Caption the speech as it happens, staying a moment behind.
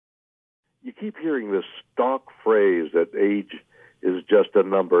you keep hearing this stock phrase that age is just a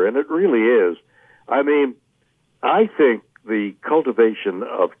number, and it really is. I mean, I think the cultivation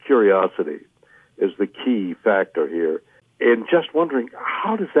of curiosity is the key factor here. And just wondering,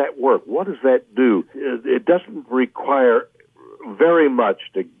 how does that work? What does that do? It doesn't require very much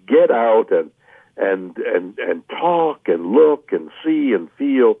to get out and talk and look and see and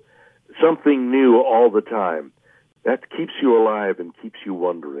feel something new all the time. That keeps you alive and keeps you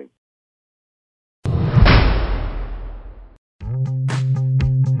wondering.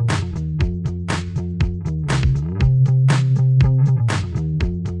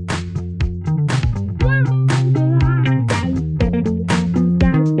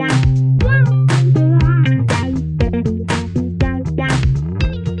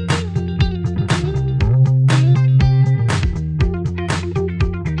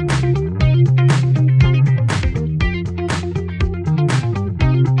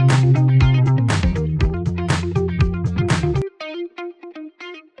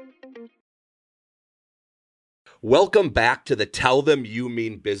 Welcome back to the Tell Them You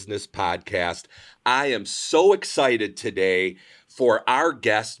Mean Business podcast. I am so excited today for our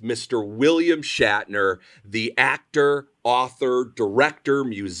guest, Mr. William Shatner, the actor, author, director,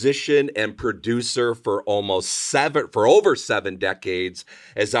 musician, and producer for over 7 decades.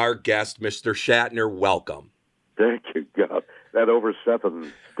 As our guest, Mr. Shatner, welcome. Thank you, God. That over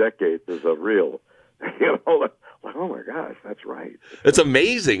 7 decades is a real, oh my gosh, that's right. It's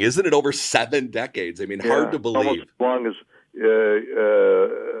amazing, isn't it? Over 7 decades. I mean, hard to believe. Almost as long as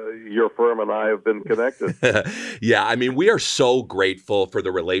your firm and I have been connected. Yeah, I mean, we are so grateful for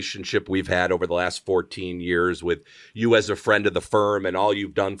the relationship we've had over the last 14 years with you as a friend of the firm and all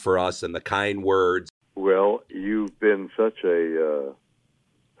you've done for us and the kind words. Well, you've been such a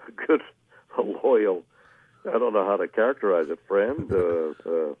good, loyal, I don't know how to characterize it, friend,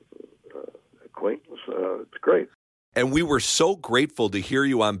 acquaintance. It's great. And we were so grateful to hear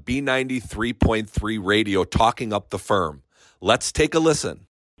you on B93.3 radio talking up the firm. Let's take a listen.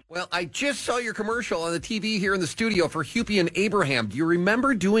 Well, I just saw your commercial on the TV here in the studio for Hupy and Abraham. Do you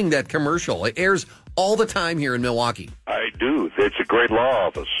remember doing that commercial? It airs all the time here in Milwaukee. I do. It's a great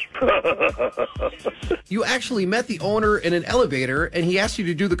law office. You actually met the owner in an elevator, and he asked you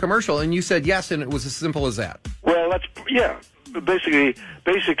to do the commercial, and you said yes, and it was as simple as that. Well, Basically,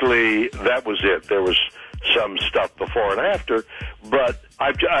 that was it. There was some stuff before and after, but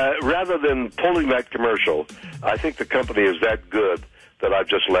rather than pulling that commercial, I think the company is that good that I've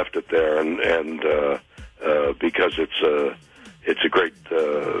just left it there, and because it's a great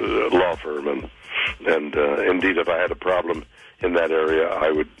law firm, and indeed, if I had a problem in that area,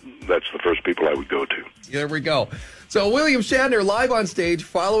 that's the first people I would go to. There we go. So William Shatner live on stage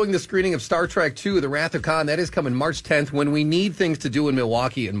following the screening of Star Trek II, The Wrath of Khan. That is coming March 10th when we need things to do in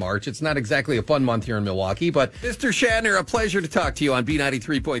Milwaukee in March. It's not exactly a fun month here in Milwaukee, but Mr. Shatner, a pleasure to talk to you on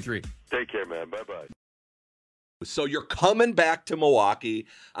B93.3. Take care, man. Bye-bye. So you're coming back to Milwaukee.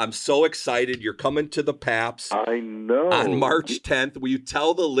 I'm so excited. You're coming to the Paps. I know. On March 10th. Will you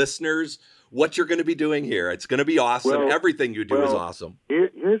tell the listeners what you're going to be doing here? It's going to be awesome. Well, everything you do is awesome.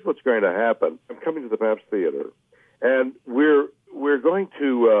 Here's what's going to happen. I'm coming to the Paps Theater, and we're going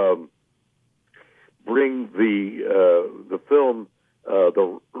to bring the film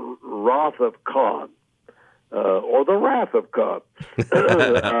The Wrath of Khan, or The Wrath of Khan,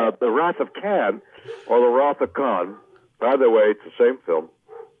 The Wrath of Khan, or The Wrath of Khan. By the way, it's the same film.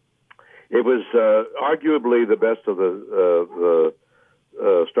 It was arguably the best of the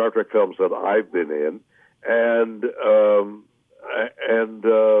Star Trek films that I've been in, and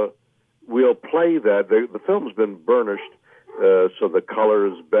we'll play that. The film's been burnished, so the color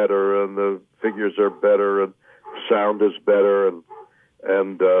is better, and the figures are better, and sound is better, and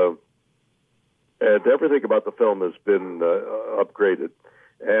everything about the film has been upgraded,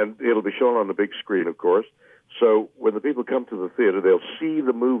 and it'll be shown on the big screen, of course. So when the people come to the theater, they'll see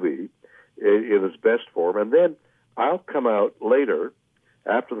the movie in its best form, and then I'll come out later.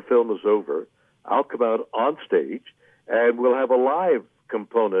 After the film is over, I'll come out on stage, and we'll have a live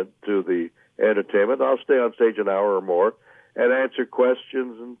component to the entertainment. I'll stay on stage an hour or more and answer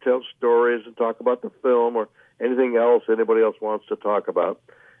questions and tell stories and talk about the film or anything else anybody else wants to talk about.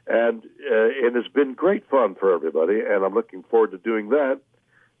 And it has been great fun for everybody, and I'm looking forward to doing that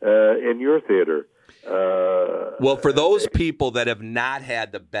in your theater. Well, for those people that have not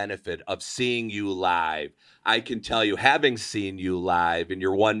had the benefit of seeing you live, I can tell you, having seen you live in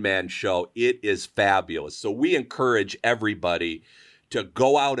your one-man show, it is fabulous. So we encourage everybody to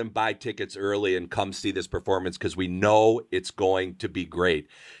go out and buy tickets early and come see this performance because we know it's going to be great.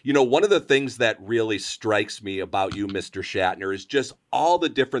 You know, one of the things that really strikes me about you, Mr. Shatner, is just all the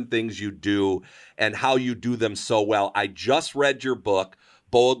different things you do and how you do them so well. I just read your book,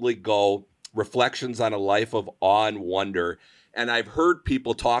 Boldly Go, Reflections on a Life of Awe and Wonder. And I've heard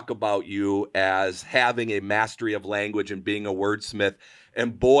people talk about you as having a mastery of language and being a wordsmith.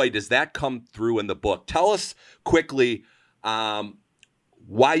 And boy, does that come through in the book. Tell us quickly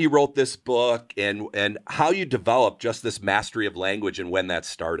why you wrote this book and how you developed just this mastery of language and when that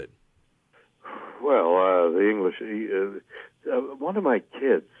started. Well, the English, one of my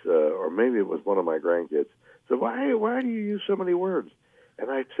kids, or maybe it was one of my grandkids, said, why do you use so many words?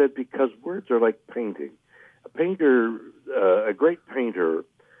 And I said, because words are like painting. A great painter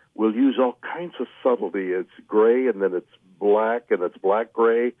will use all kinds of subtlety. It's gray, and then it's black, and it's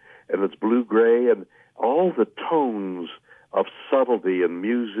black-gray, and it's blue-gray, and all the tones of subtlety and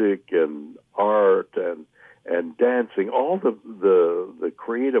music and art and dancing, all the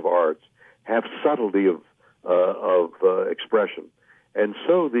creative arts have subtlety of expression. And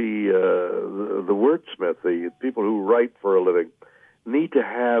so the wordsmith, the people who write for a living, need to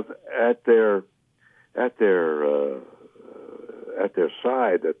have at their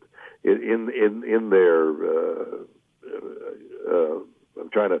side, in their I'm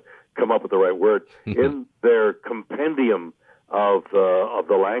trying to come up with the right word, in their compendium of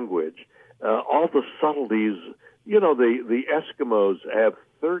the language, all the subtleties. You know, the Eskimos have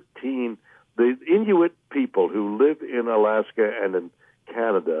 13. The Inuit people who live in Alaska and in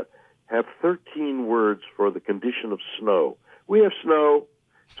Canada have 13 words for the condition of snow. We have snow.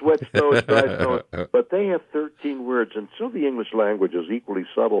 It's wet snow, it's dry snow, but they have 13 words, and so the English language is equally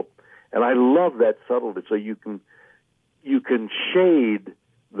subtle. And I love that subtlety, so you can shade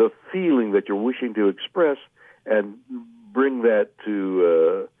the feeling that you're wishing to express and bring that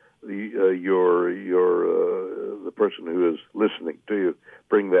to the person who is listening to you,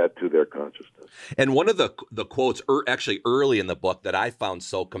 bring that to their consciousness. And one of the quotes, actually early in the book, that I found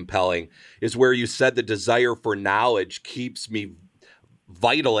so compelling is where you said the desire for knowledge keeps me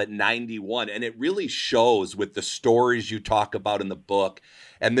vital at 91. And it really shows with the stories you talk about in the book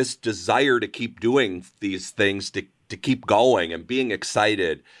and this desire to keep doing these things, to keep going and being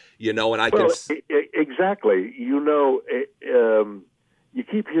excited, you know, and exactly. You know, you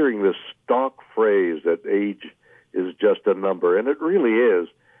keep hearing this stock phrase that age is just a number, and it really is.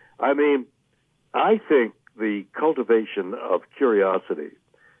 I mean, I think the cultivation of curiosity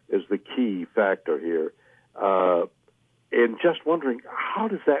is the key factor here. And just wondering, how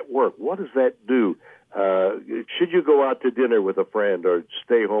does that work? What does that do? Should you go out to dinner with a friend or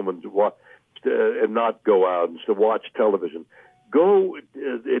stay home and not go out and to watch television?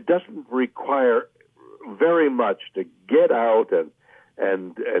 It doesn't require very much to get out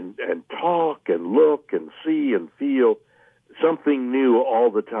and talk and look and see and feel something new all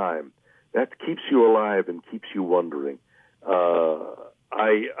the time. That keeps you alive and keeps you wondering. I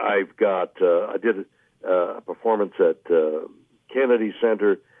did a performance at Kennedy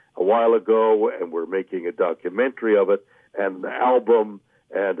Center a while ago, and we're making a documentary of it, and an album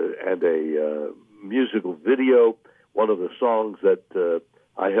and a musical video. One of the songs that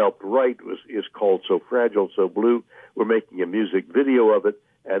I helped write is called "So Fragile, So Blue." We're making a music video of it,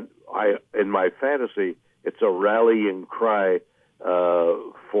 and in my fantasy, it's a rallying cry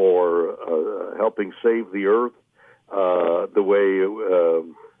for helping save the earth, the way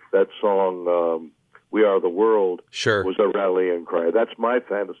that song "We Are the World" sure. was a rallying cry. That's my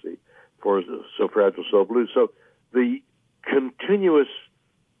fantasy for "So Fragile, So Blue." So the continuous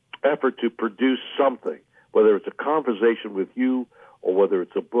effort to produce something, whether it's a conversation with you or whether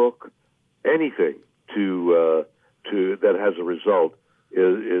it's a book, anything to that has a result,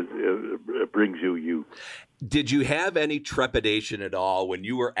 it brings you youth. Did you have any trepidation at all when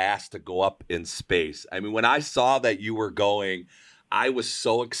you were asked to go up in space? I mean, when I saw that you were going, I was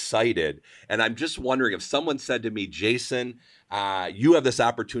so excited. And I'm just wondering, if someone said to me, Jason, you have this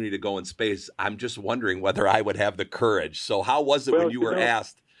opportunity to go in space, I'm just wondering whether I would have the courage. So how was it when you were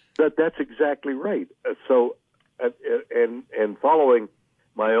asked? That's exactly right. So, and following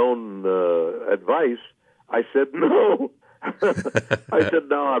my own advice, I said no. I said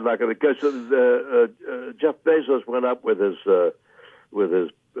no, I'm not going to. Because Jeff Bezos went up with his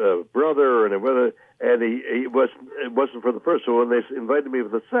brother and he wasn't. It wasn't for the first. So when they invited me for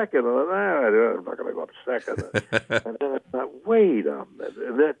the second, I'm not going to go up second. And then I thought, wait a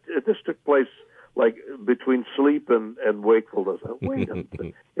minute. This took place like between sleep and wakefulness. Wait a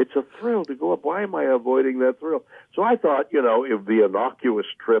minute. It's a thrill to go up. Why am I avoiding that thrill? So I thought, it would be an innocuous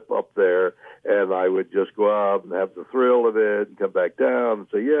trip up there, And I would just go out and have the thrill of it and come back down and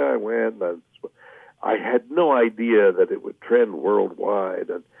say, yeah, I went. And I had no idea that it would trend worldwide,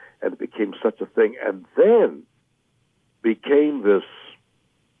 and it became such a thing. And then became this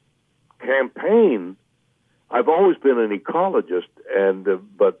campaign. I've always been an ecologist,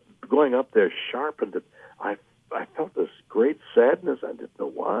 but going up there sharpened it. I felt this great sadness. I didn't know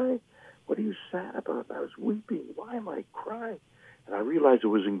why. What are you sad about? I was weeping. Why am I crying? And I realized it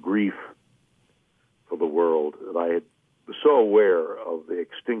was in grief for the world. And I was so aware of the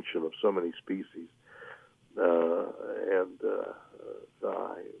extinction of so many species.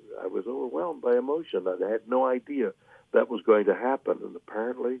 I was overwhelmed by emotion. I had no idea that was going to happen. And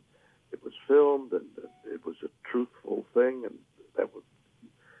apparently it was filmed, and it was a truthful thing, and that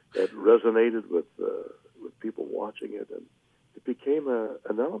resonated with people watching it, and it became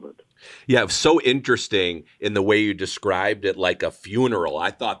an element. Yeah, it was so interesting in the way you described it, like a funeral.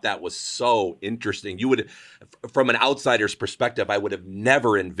 I thought that was so interesting. You would, from an outsider's perspective, I would have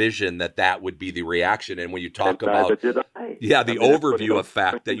never envisioned that would be the reaction. And when you talk about, the overview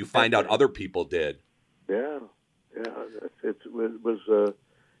effect that you find out other people did. Yeah,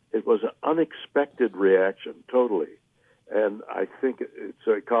 it was an unexpected reaction, totally, and I think it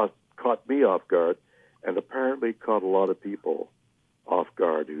caught me off guard. And apparently caught a lot of people off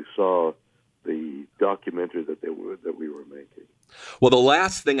guard who saw the documentary that we were making. Well, the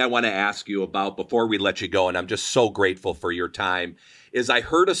last thing I want to ask you about before we let you go, and I'm just so grateful for your time, is I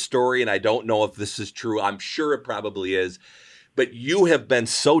heard a story, and I don't know if this is true. I'm sure it probably is. But you have been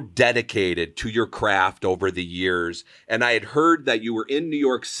so dedicated to your craft over the years. And I had heard that you were in New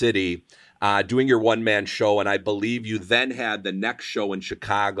York City doing your one-man show, and I believe you then had the next show in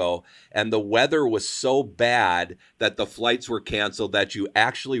Chicago, and the weather was so bad that the flights were canceled that you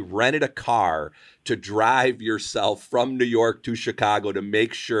actually rented a car to drive yourself from New York to Chicago to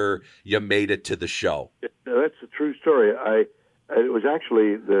make sure you made it to the show. That's a true story. It was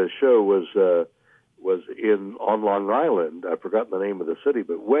actually, the show was on Long Island. I've forgotten the name of the city,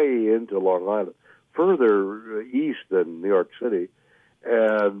 but way into Long Island, further east than New York City.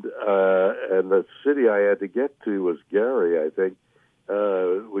 And the city I had to get to was Gary, I think,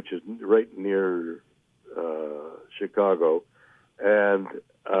 which is right near Chicago. And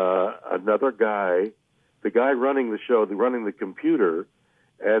another guy, the guy running the show, running the computer,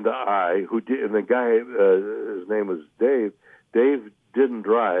 and the guy, his name was Dave. Dave didn't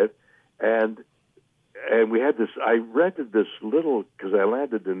drive, and we had this. I rented this little, because I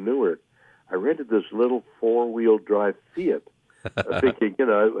landed in Newark. I rented this little 4-wheel drive Fiat. Thinking,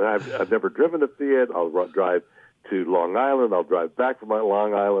 I've never driven a Fiat. I'll drive to Long Island. I'll drive back from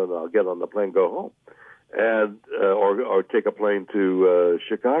Long Island. I'll get on the plane, go home, and or take a plane to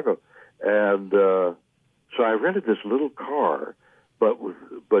Chicago. And so I rented this little car, but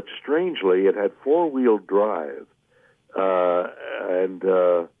strangely, it had 4-wheel drive, and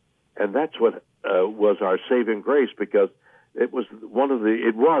that's what was our saving grace, because it was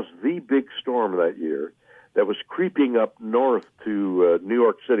the big storm that year that was creeping up north to New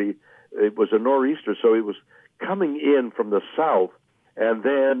York City. It was a nor'easter, so it was coming in from the south, and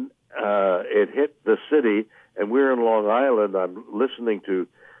then it hit the city, and we're in Long Island. I'm listening to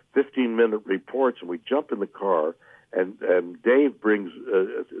 15-minute reports, and we jump in the car, and Dave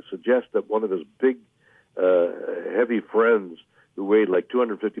suggests that one of his big, heavy friends who weighed like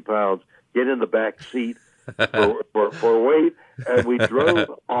 250 pounds get in the back seat for weight, and we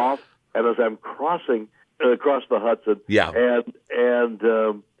drove off, and as I'm crossing across the Hudson,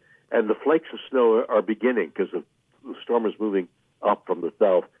 and the flakes of snow are beginning, because the storm is moving up from the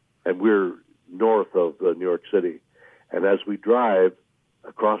south, and we're north of New York City. And as we drive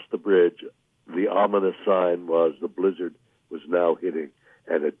across the bridge, the ominous sign was the blizzard was now hitting,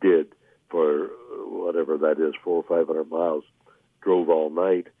 and it did for whatever that is, 400 or 500 miles. Drove all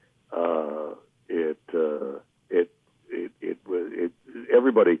night.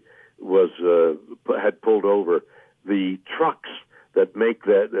 Everybody had pulled over. The trucks that make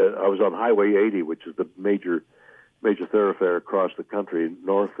that, I was on Highway 80, which is the major thoroughfare across the country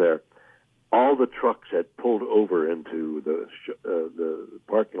north there. All the trucks had pulled over into the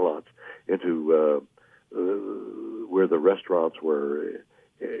parking lots, into where the restaurants were,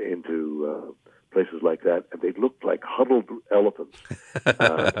 into places like that, and they looked like huddled elephants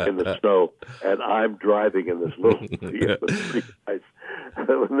in the snow. And I'm driving in this little Fiat with 3 guys,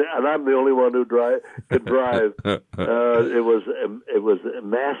 and I'm the only one who could drive. It was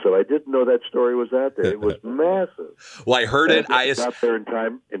massive. I didn't know that story was out there. It was massive. Well, I heard it. I got there in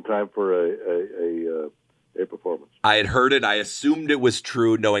time for a a performance. I had heard it. I assumed it was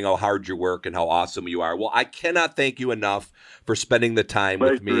true, knowing how hard you work and how awesome you are. Well, I cannot thank you enough for spending the time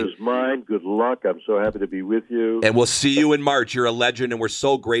with me. Pleasure is mine. Good luck. I'm so happy to be with you. And we'll see you in March. You're a legend, and we're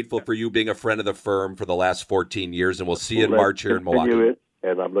so grateful for you being a friend of the firm for the last 14 years. And we'll see you in March here in Milwaukee. It,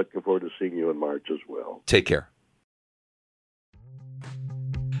 and I'm looking forward to seeing you in March as well. Take care.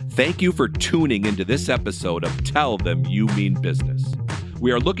 Thank you for tuning into this episode of Tell Them You Mean Business.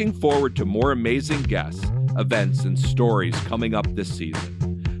 We are looking forward to more amazing guests, events, and stories coming up this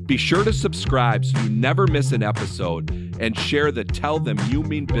season. Be sure to subscribe so you never miss an episode and share the Tell Them You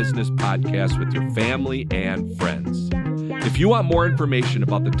Mean Business podcast with your family and friends. If you want more information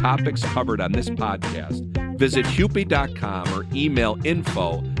about the topics covered on this podcast, visit hupy.com or email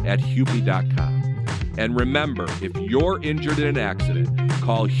info@hupy.com. And remember, if you're injured in an accident,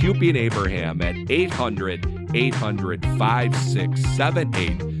 call Hupy and Abraham at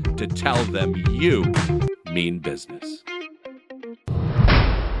 800-800-5678 to tell them you mean business.